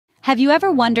Have you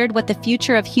ever wondered what the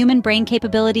future of human brain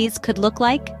capabilities could look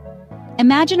like?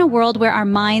 Imagine a world where our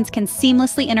minds can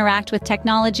seamlessly interact with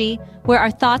technology, where our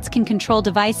thoughts can control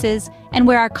devices, and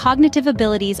where our cognitive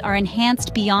abilities are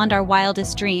enhanced beyond our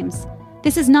wildest dreams.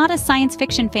 This is not a science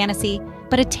fiction fantasy,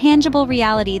 but a tangible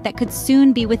reality that could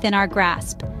soon be within our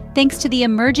grasp, thanks to the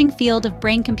emerging field of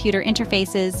brain-computer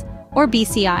interfaces, or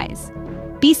BCIs.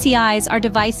 BCIs are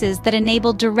devices that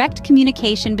enable direct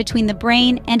communication between the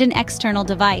brain and an external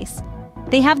device.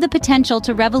 They have the potential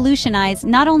to revolutionize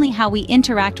not only how we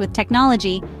interact with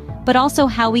technology, but also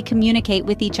how we communicate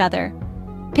with each other.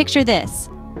 Picture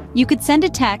this. You could send a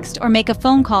text or make a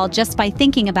phone call just by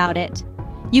thinking about it.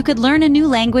 You could learn a new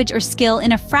language or skill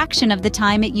in a fraction of the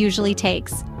time it usually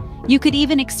takes. You could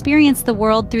even experience the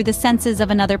world through the senses of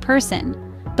another person.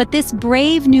 But this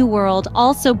brave new world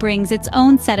also brings its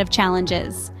own set of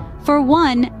challenges. For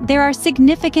one, there are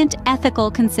significant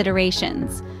ethical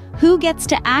considerations. Who gets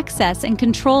to access and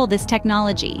control this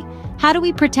technology? How do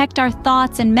we protect our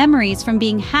thoughts and memories from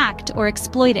being hacked or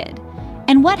exploited?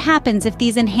 And what happens if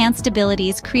these enhanced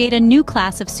abilities create a new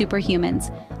class of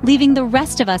superhumans, leaving the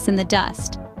rest of us in the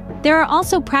dust? There are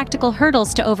also practical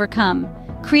hurdles to overcome.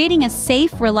 Creating a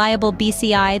safe, reliable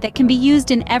BCI that can be used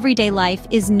in everyday life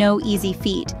is no easy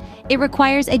feat. It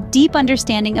requires a deep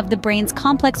understanding of the brain's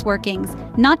complex workings,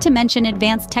 not to mention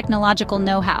advanced technological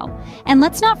know-how. And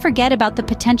let's not forget about the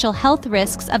potential health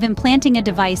risks of implanting a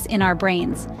device in our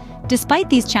brains. Despite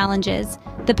these challenges,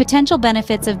 the potential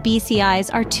benefits of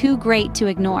BCIs are too great to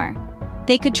ignore.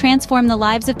 They could transform the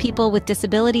lives of people with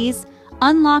disabilities,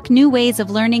 unlock new ways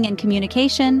of learning and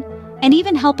communication, and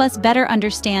even help us better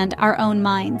understand our own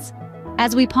minds.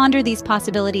 As we ponder these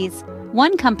possibilities,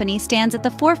 one company stands at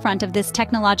the forefront of this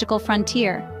technological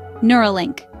frontier: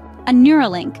 Neuralink.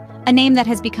 A name that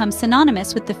has become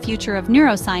synonymous with the future of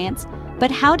neuroscience.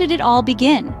 But how did it all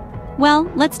begin? Well,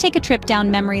 let's take a trip down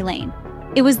memory lane.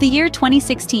 It was the year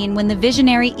 2016 when the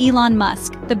visionary Elon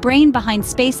Musk, the brain behind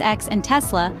SpaceX and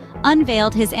Tesla,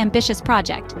 unveiled his ambitious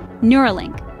project,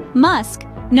 Neuralink. Musk,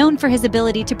 known for his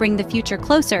ability to bring the future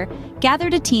closer,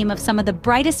 gathered a team of some of the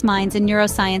brightest minds in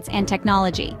neuroscience and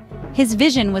technology. His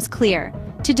vision was clear: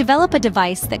 to develop a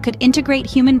device that could integrate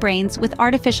human brains with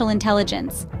artificial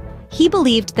intelligence. He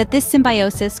believed that this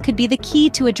symbiosis could be the key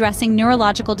to addressing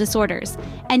neurological disorders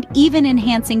and even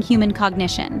enhancing human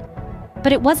cognition.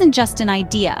 But it wasn't just an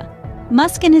idea.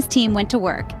 Musk and his team went to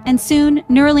work, and soon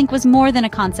Neuralink was more than a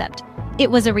concept. It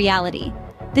was a reality.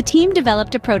 The team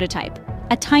developed a prototype,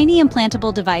 a tiny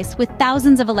implantable device with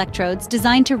thousands of electrodes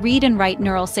designed to read and write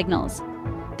neural signals.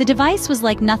 The device was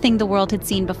like nothing the world had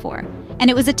seen before, and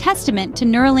it was a testament to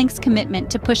Neuralink's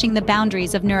commitment to pushing the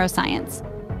boundaries of neuroscience.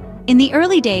 In the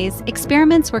early days,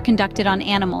 experiments were conducted on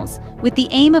animals, with the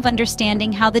aim of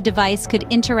understanding how the device could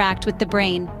interact with the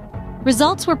brain.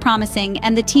 Results were promising,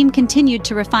 and the team continued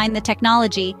to refine the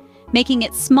technology, making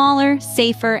it smaller,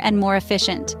 safer, and more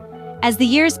efficient. As the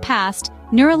years passed,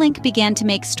 Neuralink began to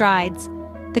make strides.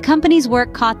 The company's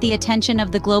work caught the attention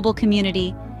of the global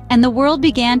community, and the world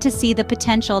began to see the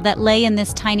potential that lay in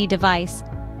this tiny device.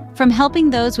 From helping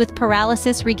those with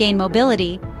paralysis regain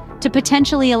mobility, to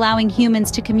potentially allowing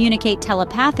humans to communicate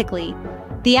telepathically,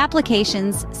 the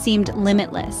applications seemed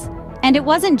limitless. And it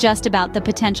wasn't just about the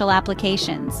potential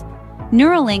applications.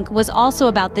 Neuralink was also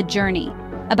about the journey,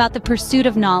 about the pursuit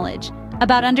of knowledge,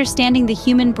 about understanding the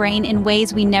human brain in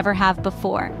ways we never have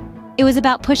before. It was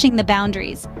about pushing the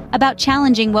boundaries, about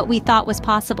challenging what we thought was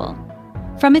possible.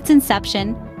 From its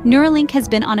inception, Neuralink has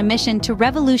been on a mission to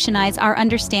revolutionize our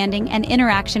understanding and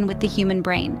interaction with the human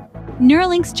brain.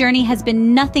 Neuralink's journey has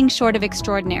been nothing short of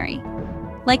extraordinary.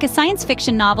 Like a science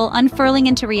fiction novel unfurling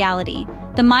into reality,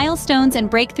 the milestones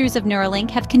and breakthroughs of Neuralink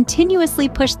have continuously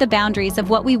pushed the boundaries of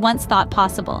what we once thought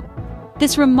possible.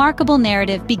 This remarkable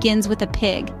narrative begins with a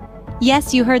pig.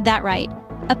 Yes, you heard that right,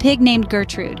 a pig named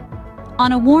Gertrude.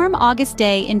 On a warm August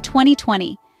day in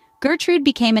 2020, Gertrude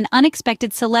became an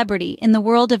unexpected celebrity in the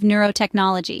world of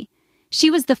neurotechnology. She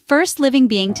was the first living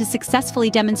being to successfully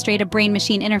demonstrate a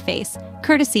brain-machine interface,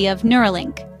 courtesy of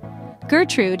Neuralink.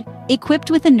 Gertrude,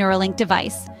 equipped with a Neuralink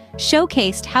device,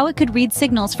 showcased how it could read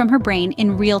signals from her brain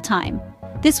in real time.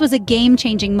 This was a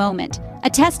game-changing moment, a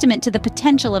testament to the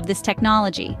potential of this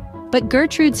technology. But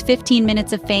Gertrude's 15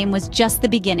 minutes of fame was just the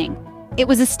beginning. It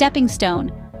was a stepping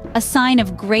stone, a sign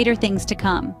of greater things to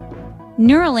come.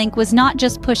 Neuralink was not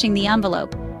just pushing the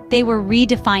envelope, they were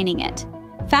redefining it.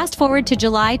 Fast forward to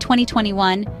July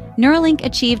 2021, Neuralink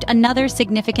achieved another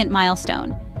significant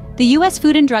milestone. The U.S.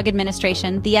 Food and Drug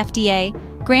Administration, the FDA,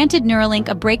 granted Neuralink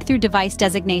a breakthrough device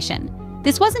designation.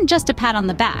 This wasn't just a pat on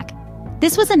the back.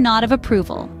 This was a nod of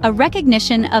approval, a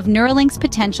recognition of Neuralink's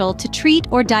potential to treat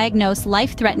or diagnose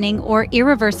life-threatening or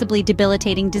irreversibly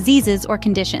debilitating diseases or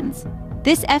conditions.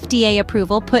 This FDA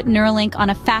approval put Neuralink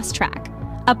on a fast track,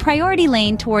 a priority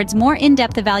lane towards more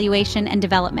in-depth evaluation and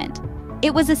development.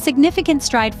 It was a significant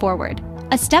stride forward,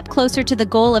 a step closer to the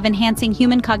goal of enhancing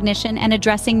human cognition and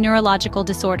addressing neurological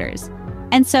disorders.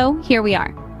 And so, here we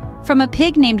are. From a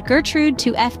pig named Gertrude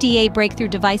to FDA breakthrough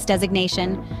device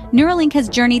designation, Neuralink has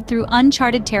journeyed through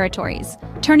uncharted territories,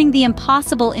 turning the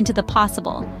impossible into the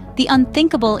possible, the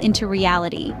unthinkable into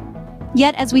reality.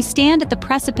 Yet, as we stand at the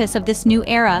precipice of this new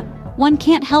era, one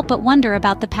can't help but wonder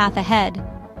about the path ahead.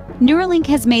 Neuralink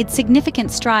has made significant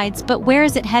strides, but where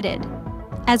is it headed?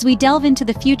 As we delve into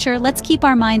the future, let's keep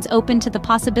our minds open to the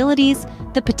possibilities,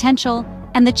 the potential,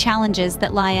 and the challenges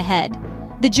that lie ahead.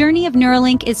 The journey of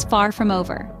Neuralink is far from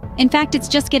over. In fact, it's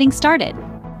just getting started.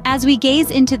 As we gaze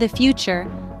into the future,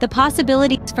 the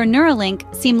possibilities for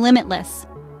Neuralink seem limitless.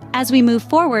 As we move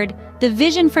forward, the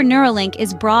vision for Neuralink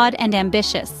is broad and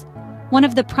ambitious. One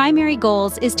of the primary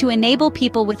goals is to enable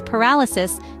people with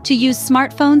paralysis to use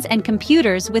smartphones and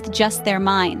computers with just their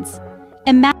minds.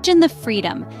 Imagine the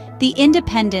freedom, the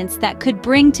independence that could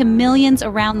bring to millions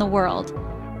around the world.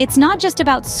 It's not just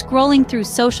about scrolling through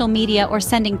social media or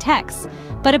sending texts,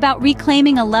 but about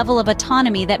reclaiming a level of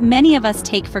autonomy that many of us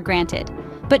take for granted.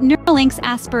 But Neuralink's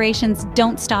aspirations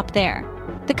don't stop there.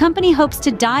 The company hopes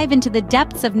to dive into the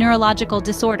depths of neurological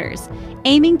disorders,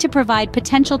 aiming to provide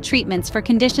potential treatments for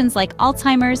conditions like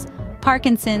Alzheimer's,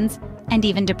 Parkinson's, and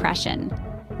even depression.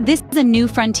 This is a new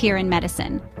frontier in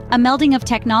medicine, a melding of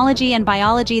technology and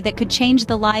biology that could change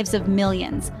the lives of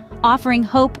millions, offering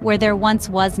hope where there once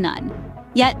was none.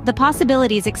 Yet, the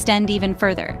possibilities extend even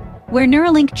further. Where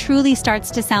Neuralink truly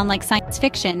starts to sound like science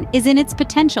fiction is in its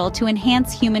potential to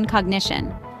enhance human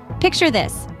cognition. Picture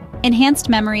this: enhanced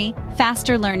memory,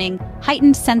 faster learning,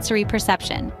 heightened sensory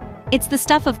perception. It's the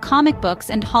stuff of comic books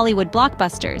and Hollywood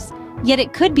blockbusters, yet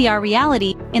it could be our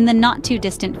reality in the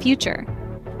not-too-distant future.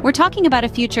 We're talking about a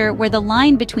future where the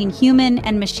line between human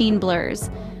and machine blurs,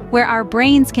 where our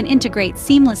brains can integrate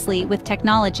seamlessly with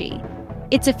technology.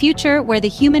 It's a future where the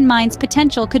human mind's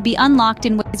potential could be unlocked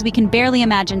in ways we can barely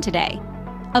imagine today.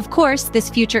 Of course, this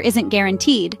future isn't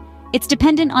guaranteed. It's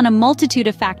dependent on a multitude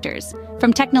of factors,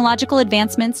 from technological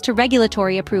advancements to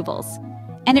regulatory approvals.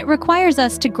 And it requires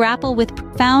us to grapple with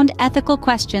profound ethical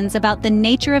questions about the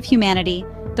nature of humanity,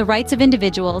 the rights of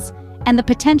individuals, and the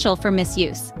potential for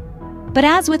misuse. But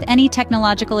as with any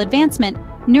technological advancement,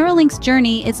 Neuralink's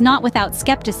journey is not without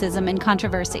skepticism and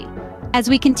controversy. As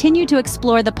we continue to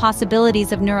explore the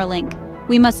possibilities of Neuralink,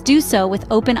 we must do so with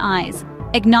open eyes,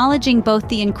 acknowledging both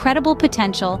the incredible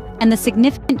potential and the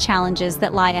significant challenges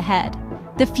that lie ahead.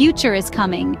 The future is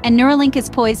coming, and Neuralink is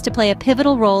poised to play a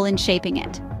pivotal role in shaping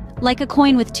it. Like a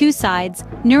coin with two sides,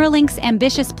 Neuralink's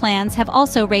ambitious plans have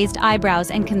also raised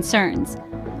eyebrows and concerns.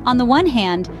 On the one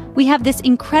hand, we have this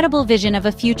incredible vision of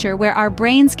a future where our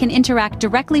brains can interact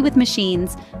directly with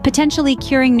machines, potentially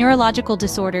curing neurological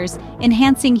disorders,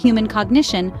 enhancing human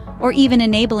cognition, or even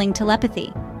enabling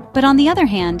telepathy. But on the other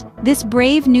hand, this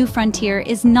brave new frontier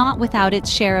is not without its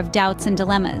share of doubts and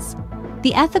dilemmas.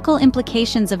 The ethical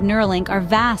implications of Neuralink are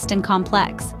vast and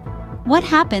complex. What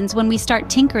happens when we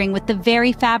start tinkering with the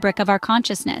very fabric of our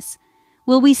consciousness?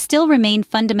 Will we still remain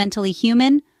fundamentally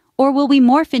human? Or will we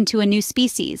morph into a new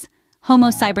species, Homo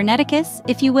cyberneticus,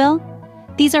 if you will?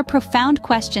 These are profound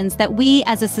questions that we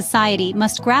as a society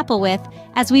must grapple with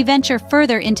as we venture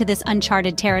further into this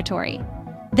uncharted territory.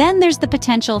 Then there's the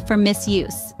potential for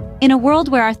misuse. In a world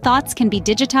where our thoughts can be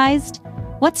digitized,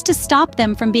 what's to stop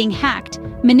them from being hacked,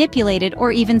 manipulated,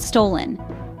 or even stolen?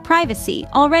 Privacy,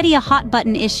 already a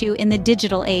hot-button issue in the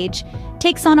digital age,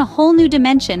 takes on a whole new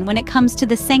dimension when it comes to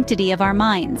the sanctity of our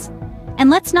minds. And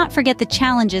let's not forget the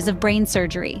challenges of brain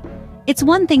surgery. It's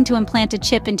one thing to implant a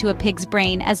chip into a pig's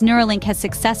brain, as Neuralink has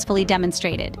successfully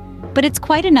demonstrated, but it's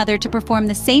quite another to perform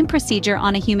the same procedure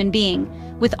on a human being,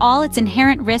 with all its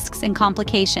inherent risks and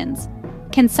complications.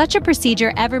 Can such a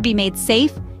procedure ever be made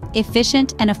safe,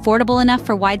 efficient, and affordable enough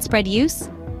for widespread use?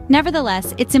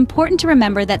 Nevertheless, it's important to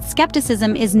remember that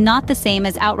skepticism is not the same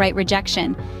as outright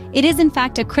rejection. It is in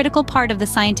fact a critical part of the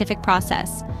scientific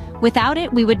process. Without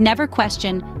it, we would never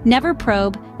question, never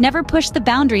probe, never push the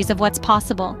boundaries of what's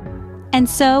possible. And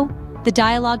so, the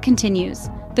dialogue continues.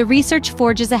 The research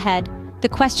forges ahead. The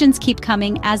questions keep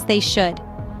coming, as they should.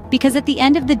 Because at the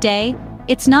end of the day,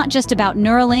 it's not just about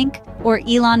Neuralink or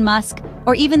Elon Musk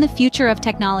or even the future of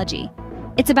technology.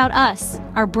 It's about us,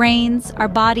 our brains, our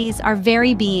bodies, our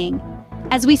very being.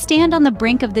 As we stand on the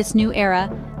brink of this new era,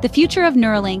 the future of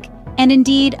Neuralink, and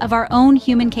indeed of our own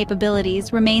human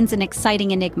capabilities, remains an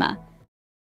exciting enigma.